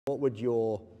What would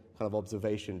your kind of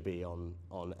observation be on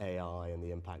AI and the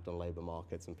impact on labor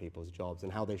markets and people's jobs,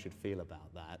 and how they should feel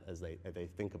about that as they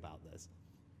think about this?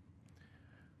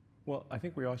 Well, I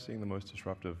think we are seeing the most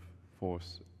disruptive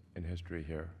force in history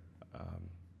here.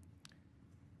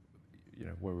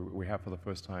 Where we have for the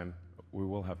first time, we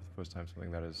will have for the first time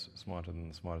something that is smarter than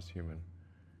the smartest human.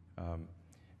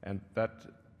 And that,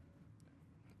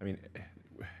 I mean,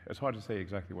 it's hard to say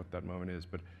exactly what that moment is,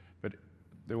 but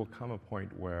there will come a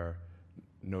point where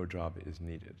no job is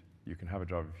needed. You can have a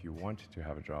job if you want to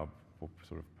have a job for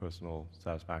sort of personal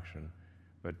satisfaction,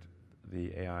 but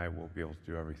the AI will be able to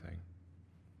do everything.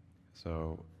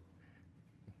 So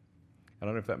I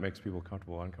don't know if that makes people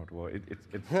comfortable or uncomfortable.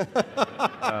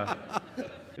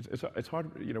 It's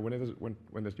hard,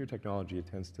 when there's new technology, it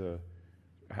tends to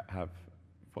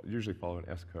usually follow an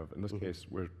S-curve. In this case,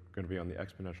 we're going to be on the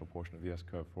exponential portion of the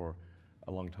S-curve for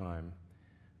a long time.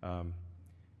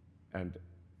 And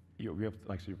you'll be able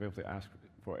to ask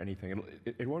for anything.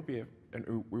 It won't be,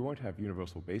 and we won't have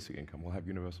universal basic income. We'll have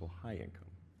universal high income.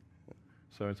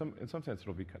 So in some sense,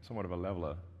 it'll be somewhat of a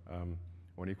leveler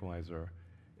or an equalizer,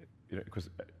 because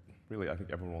really, I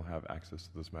think everyone will have access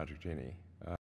to this magic genie.